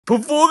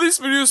Before this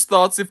video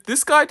starts, if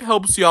this guide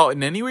helps you out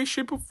in any way,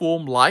 shape or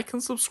form, like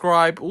and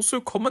subscribe.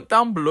 Also comment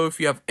down below if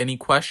you have any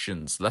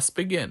questions. Let's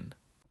begin.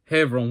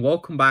 Hey everyone,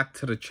 welcome back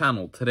to the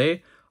channel.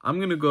 Today, I'm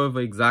going to go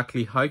over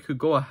exactly how you could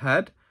go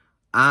ahead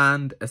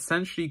and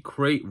essentially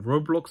create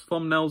Roblox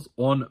thumbnails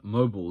on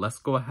mobile. Let's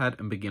go ahead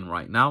and begin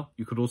right now.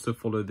 You could also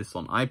follow this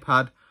on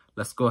iPad.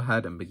 Let's go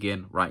ahead and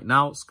begin right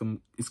now. It's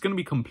going to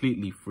be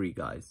completely free,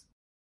 guys.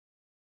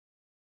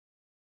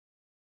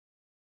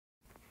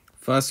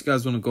 First, you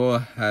guys want to go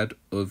ahead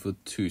over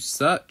to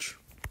search.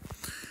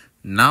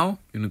 Now,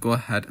 you're going to go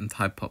ahead and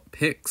type up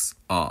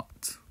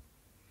PixArt.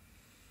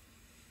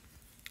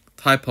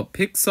 Type up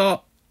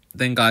PixArt.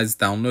 Then, guys,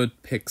 download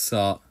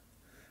PixArt.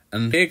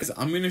 And here,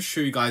 I'm going to show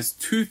you guys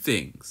two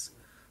things.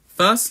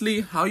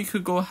 Firstly, how you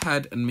could go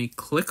ahead and make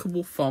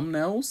clickable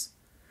thumbnails.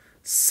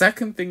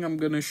 Second thing I'm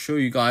going to show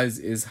you guys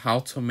is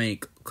how to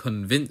make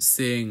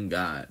convincing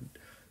and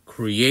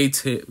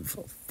creative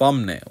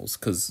thumbnails,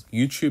 because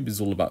YouTube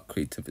is all about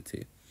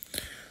creativity.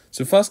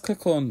 So first,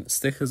 click on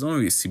stickers,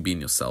 obviously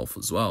being yourself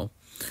as well.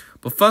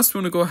 But first, we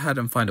want to go ahead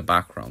and find a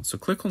background. So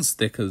click on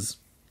stickers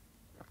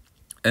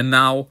and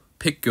now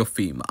pick your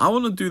theme. I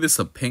want to do this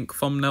a pink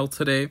thumbnail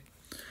today.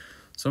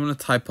 So I'm going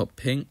to type up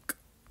pink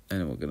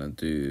and we're going to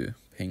do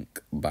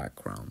pink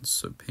background.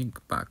 So pink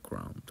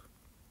background.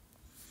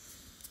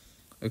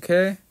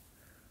 Okay.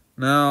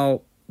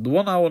 Now, the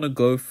one I want to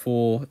go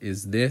for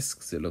is this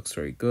because it looks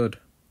very good.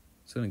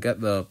 So I'm going to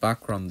get the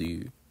background that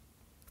you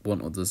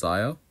want or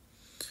desire.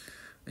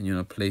 And you're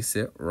going to place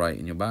it right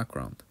in your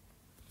background.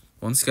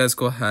 Once you guys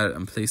go ahead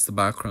and place the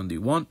background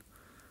you want,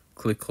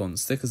 click on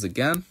stickers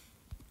again.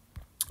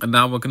 And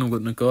now we're going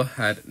to go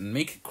ahead and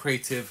make it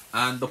creative.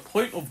 And the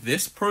point of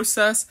this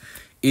process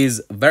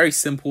is very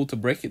simple. To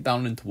break it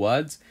down into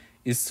words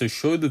is to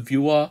show the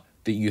viewer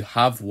that you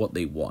have what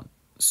they want.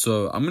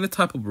 So I'm going to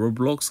type up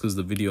Roblox because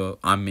the video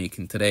I'm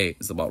making today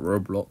is about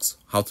Roblox,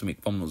 how to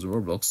make thumbnails with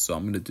Roblox. So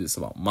I'm going to do this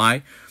about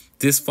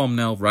this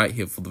thumbnail right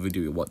here for the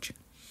video you're watching.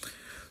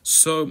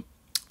 So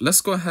let's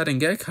go ahead and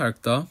get a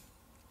character.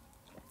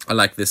 I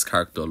like this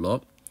character a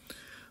lot.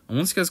 And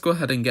once you guys go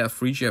ahead and get a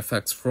 3G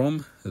effects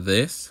from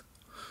this,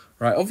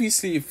 right?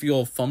 Obviously, if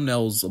your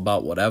thumbnail's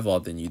about whatever,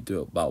 then you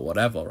do it about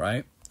whatever,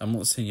 right? I'm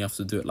not saying you have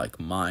to do it like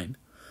mine.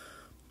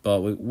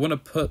 But we want to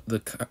put the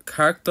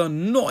character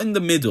not in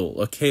the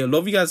middle, okay? A lot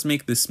of you guys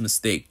make this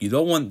mistake. You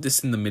don't want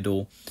this in the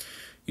middle.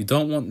 You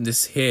don't want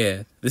this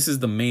here. This is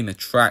the main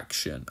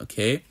attraction,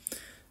 okay?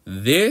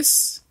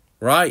 This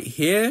right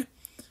here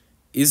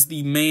is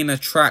the main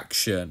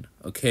attraction,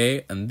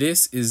 okay? And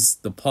this is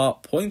the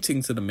part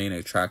pointing to the main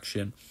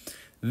attraction.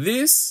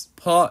 This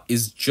part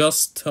is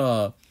just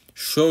to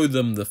show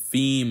them the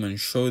theme and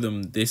show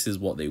them this is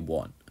what they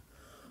want.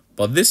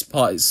 But this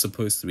part is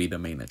supposed to be the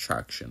main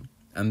attraction.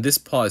 And this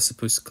part is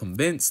supposed to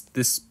convince.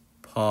 This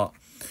part,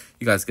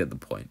 you guys get the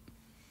point.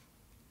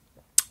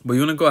 But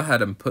you want to go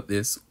ahead and put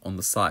this on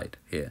the side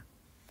here.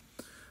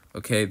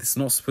 Okay, this is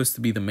not supposed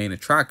to be the main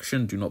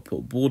attraction. Do not put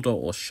a border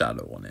or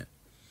shadow on it.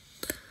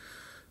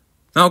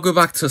 Now go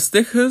back to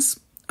stickers.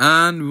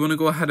 And we want to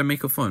go ahead and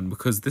make a phone.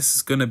 Because this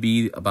is going to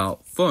be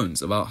about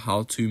phones. About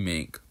how to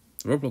make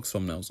Roblox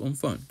thumbnails on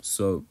phone.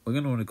 So we're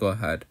going to want to go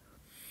ahead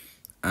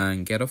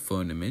and get a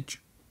phone image.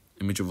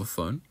 Image of a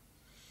phone.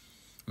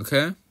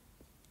 Okay.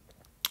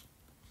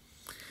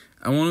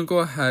 I want to go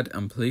ahead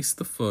and place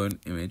the phone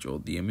image or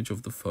the image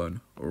of the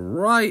phone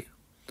right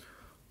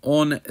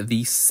on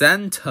the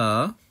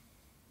center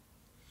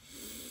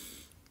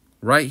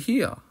right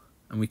here.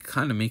 And we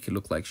kind of make it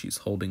look like she's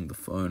holding the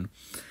phone.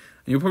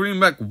 And you're probably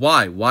like,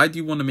 why? Why do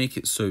you want to make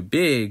it so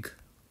big?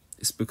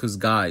 It's because,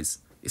 guys,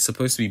 it's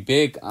supposed to be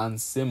big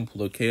and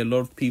simple, okay? A lot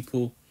of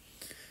people,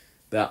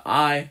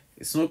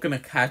 it's not going to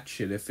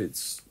catch it if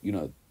it's,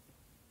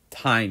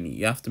 tiny.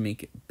 You have to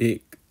make it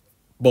big.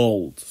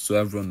 Bold, so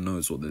everyone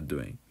knows what they're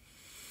doing.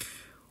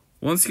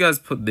 Once you guys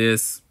put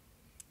this,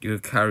 you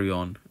carry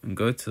on and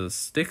go to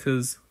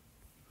stickers.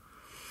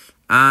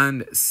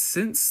 And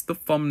since the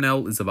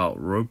thumbnail is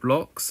about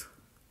Roblox,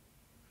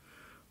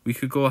 we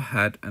could go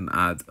ahead and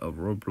add a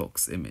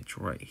Roblox image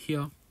right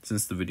here.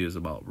 Since the video is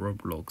about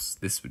Roblox,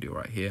 this video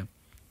right here.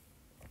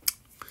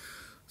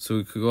 So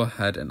we could go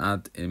ahead and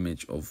add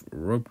image of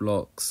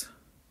Roblox.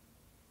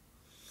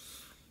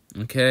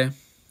 Okay.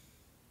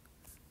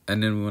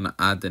 And then we want to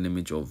add an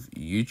image of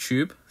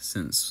YouTube,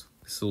 since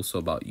it's also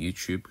about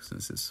YouTube,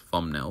 since it's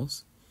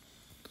thumbnails.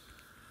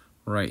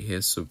 Right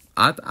here. So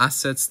add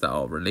assets that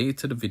are related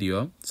to the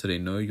video, so they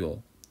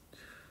know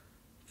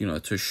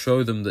to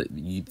show them that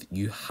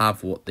you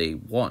have what they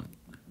want.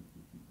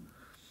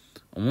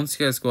 And once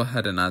you guys go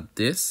ahead and add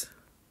this,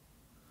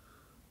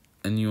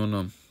 and you want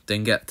to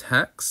then get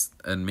text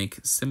and make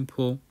it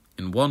simple.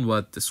 In one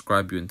word,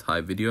 describe your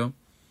entire video.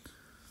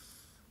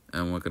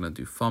 And we're going to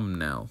do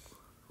thumbnail.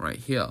 Right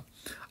here.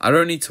 I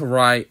don't need to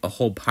write a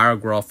whole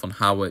paragraph on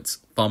how it's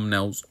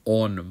thumbnails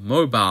on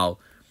mobile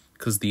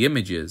because the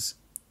images,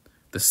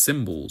 the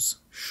symbols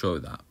show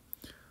that.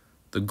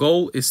 The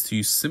goal is to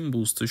use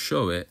symbols to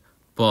show it,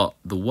 but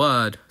the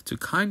word to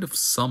kind of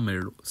sum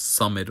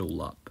it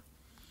all up.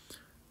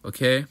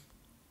 Okay,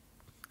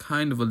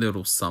 kind of a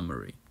little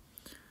summary.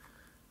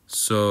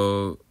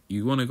 So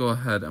you want to go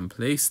ahead and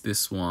place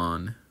this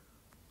one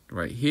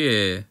right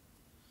here.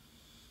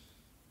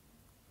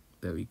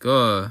 There we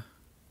go.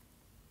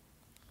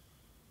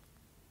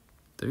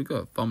 There we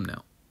go,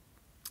 thumbnail.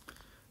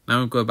 Now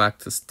we'll go back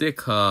to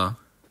sticker.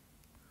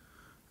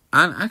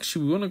 And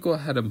actually, we want to go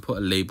ahead and put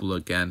a label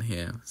again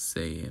here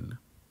saying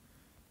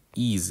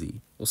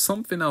easy or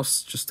something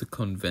else just to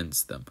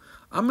convince them.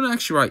 I'm going to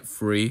actually write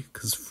free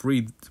because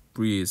free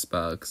is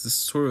better because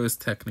this tutorial is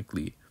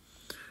technically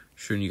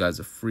showing you guys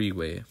a free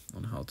way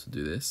on how to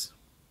do this.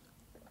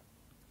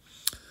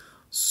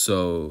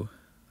 So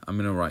I'm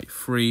going to write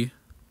free.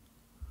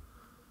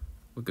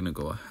 We're going to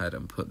go ahead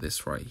and put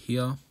this right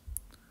here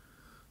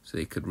so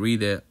they could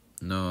read it,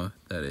 know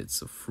that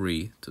it's a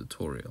free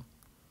tutorial.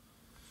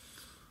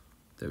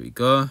 There we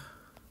go.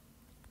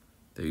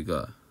 There we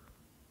go.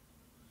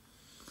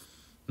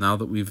 Now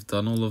that we've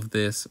done all of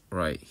this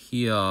right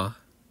here,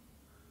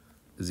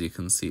 as you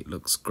can see, it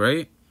looks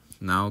great.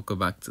 Now go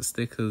back to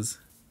stickers.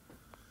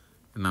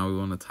 And now we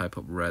want to type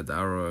up red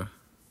arrow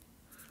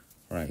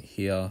right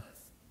here.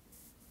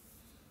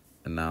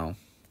 And now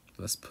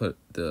let's put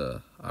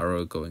the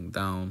arrow going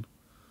down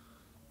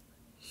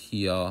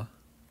here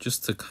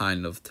just to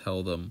kind of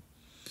tell them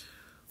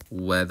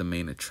where the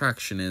main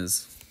attraction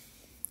is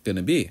going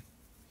to be.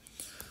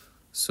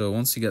 So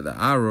once you get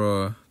the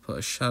arrow, put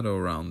a shadow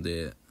around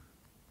it,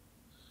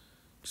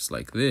 just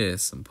like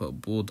this, and put a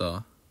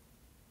border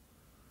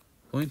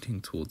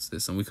pointing towards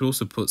this. And we could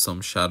also put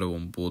some shadow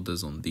and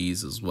borders on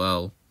these as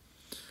well.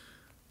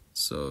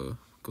 So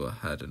go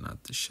ahead and add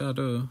the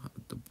shadow,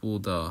 add the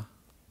border,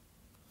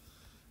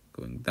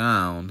 going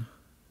down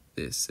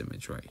this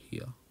image right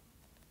here.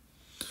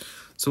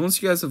 So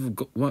once you guys have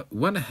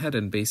went ahead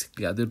and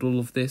basically added all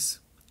of this,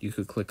 you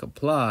could click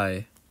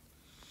apply.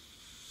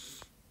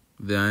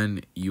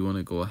 Then you want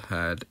to go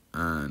ahead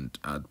and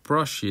add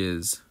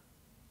brushes.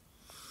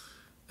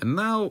 And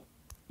now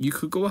you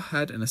could go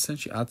ahead and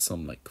essentially add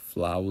some like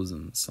flowers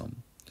and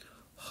some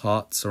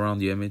hearts around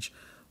the image.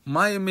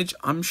 My image,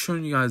 I'm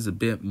showing you guys a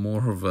bit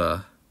more of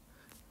a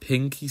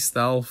pinky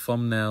style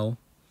thumbnail.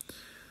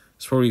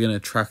 It's probably going to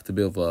attract a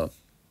bit of a,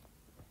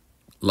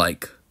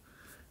 like,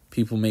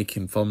 people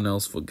making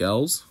thumbnails for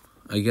girls,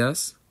 I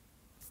guess,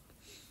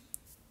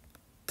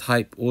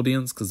 type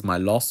audience, because my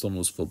last one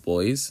was for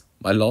boys.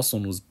 My last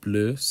one was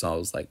blue, so I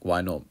was like,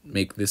 why not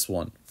make this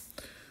one?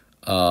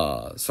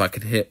 So I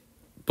could hit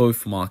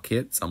both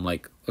markets. I'm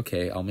like,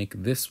 okay, I'll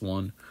make this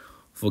one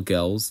for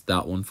girls,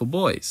 that one for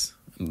boys.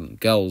 And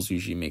girls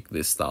usually make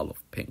this style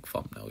of pink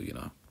thumbnail, you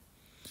know.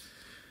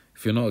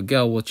 If you're not a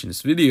girl watching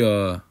this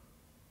video,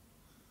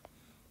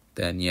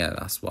 then yeah,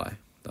 that's why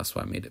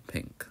I made it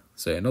pink.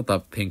 So yeah, not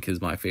that pink is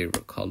my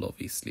favorite color,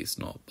 obviously it's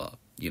not, but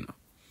you know,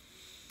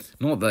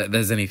 not that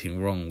there's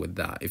anything wrong with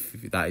that. If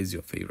that is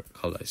your favorite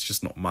color, it's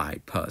just not my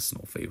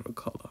personal favorite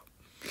color.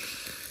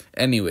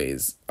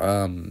 Anyways,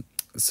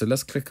 so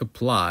let's click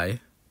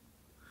apply.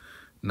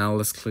 Now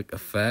let's click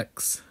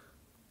effects.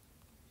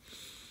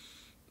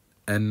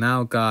 And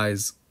now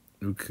guys,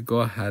 we could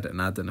go ahead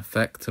and add an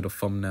effect to the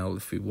thumbnail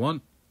if we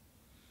want.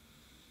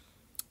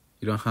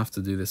 You don't have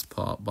to do this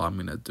part, but I'm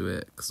going to do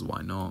it because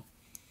why not?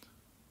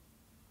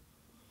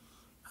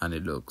 And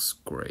it looks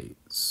great.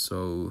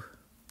 So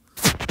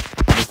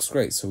it looks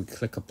great. So we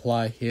click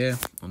apply here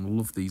on all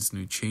of these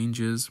new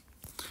changes.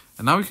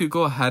 And now we could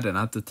go ahead and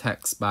add the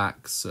text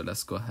back. So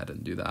let's go ahead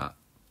and do that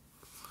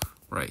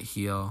right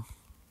here.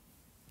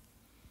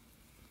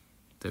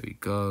 There we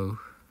go.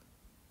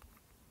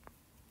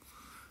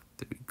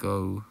 There we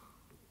go.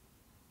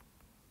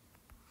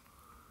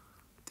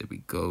 There we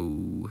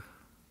go.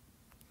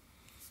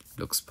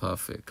 Looks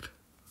perfect.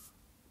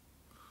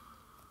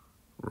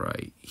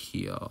 Right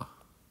here.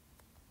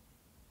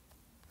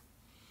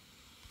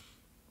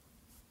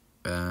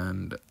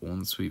 And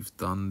once we've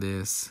done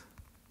this,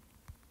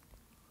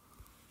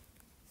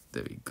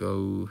 there we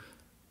go.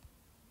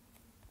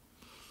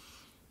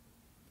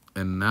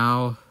 And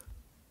now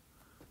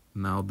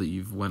that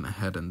you've went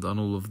ahead and done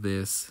all of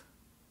this,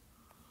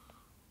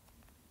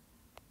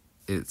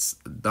 it's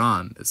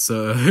done.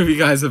 So I hope you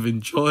guys have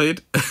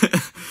enjoyed.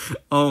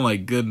 Oh my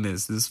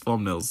goodness, this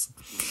thumbnail's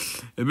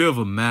a bit of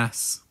a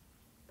mess.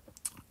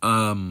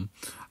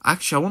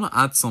 Actually, I want to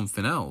add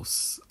something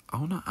else. I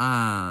want to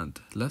add,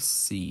 let's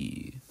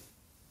see.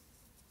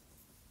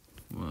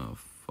 Well,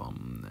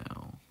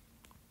 thumbnail.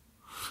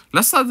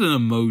 Let's add an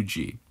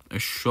emoji, a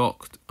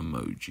shocked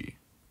emoji.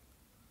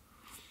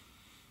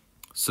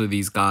 So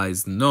these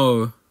guys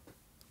know,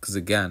 because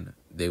again,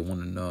 they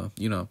want to know,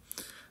 you know,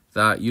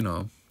 that, you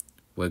know,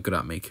 we're good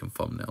at making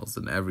thumbnails,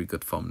 and every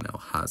good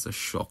thumbnail has a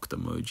shocked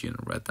emoji and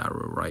a red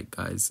arrow, right,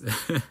 guys?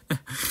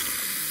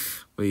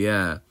 But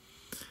yeah,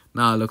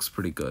 now it looks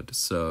pretty good.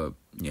 So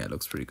yeah, it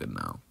looks pretty good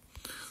now.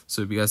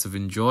 So if you guys have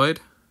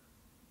enjoyed,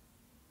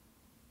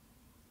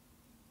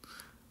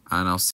 and I'll see